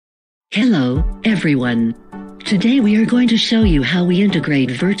Hello, everyone. Today we are going to show you how we integrate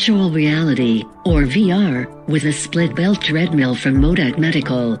virtual reality, or VR, with a split-belt treadmill from Motek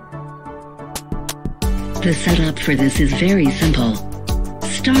Medical. The setup for this is very simple.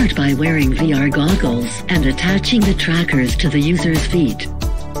 Start by wearing VR goggles and attaching the trackers to the user's feet.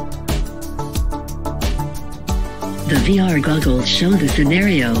 The VR goggles show the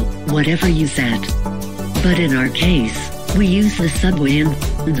scenario, whatever you set. But in our case, we use the subway in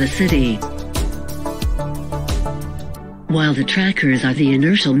the city. While the trackers are the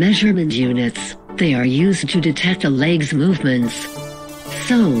inertial measurement units, they are used to detect a leg's movements.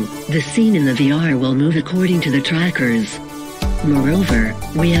 So, the scene in the VR will move according to the trackers. Moreover,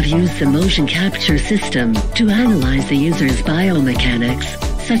 we have used the motion capture system to analyze the user's biomechanics,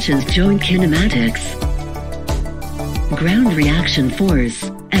 such as joint kinematics, ground reaction force,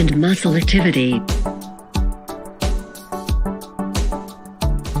 and muscle activity.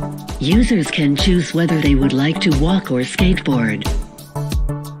 Users can choose whether they would like to walk or skateboard.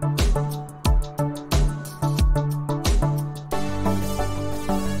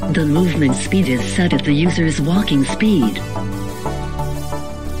 The movement speed is set at the user's walking speed.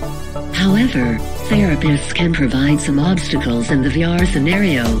 However, therapists can provide some obstacles in the VR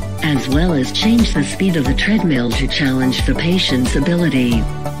scenario, as well as change the speed of the treadmill to challenge the patient's ability.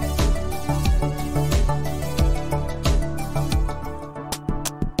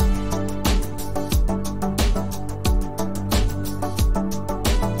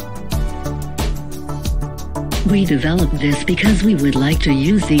 We developed this because we would like to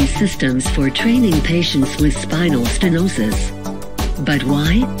use these systems for training patients with spinal stenosis. But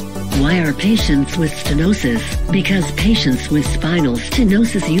why? Why are patients with stenosis? Because patients with spinal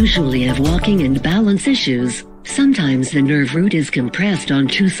stenosis usually have walking and balance issues. Sometimes the nerve root is compressed on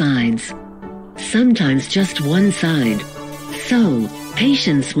two sides. Sometimes just one side. So,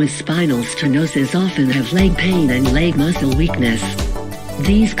 patients with spinal stenosis often have leg pain and leg muscle weakness.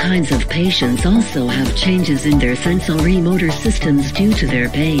 These kinds of patients also have changes in their sensorimotor systems due to their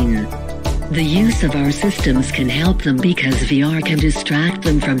pain. The use of our systems can help them because VR can distract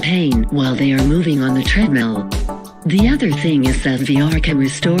them from pain while they are moving on the treadmill. The other thing is that VR can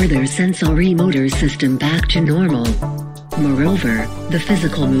restore their sensorimotor system back to normal. Moreover, the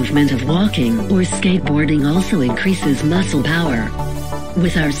physical movement of walking or skateboarding also increases muscle power.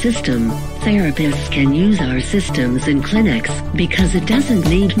 With our system, therapists can use our systems in clinics because it doesn't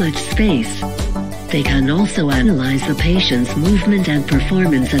need much space. They can also analyze the patient's movement and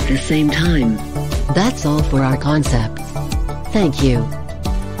performance at the same time. That's all for our concepts. Thank you.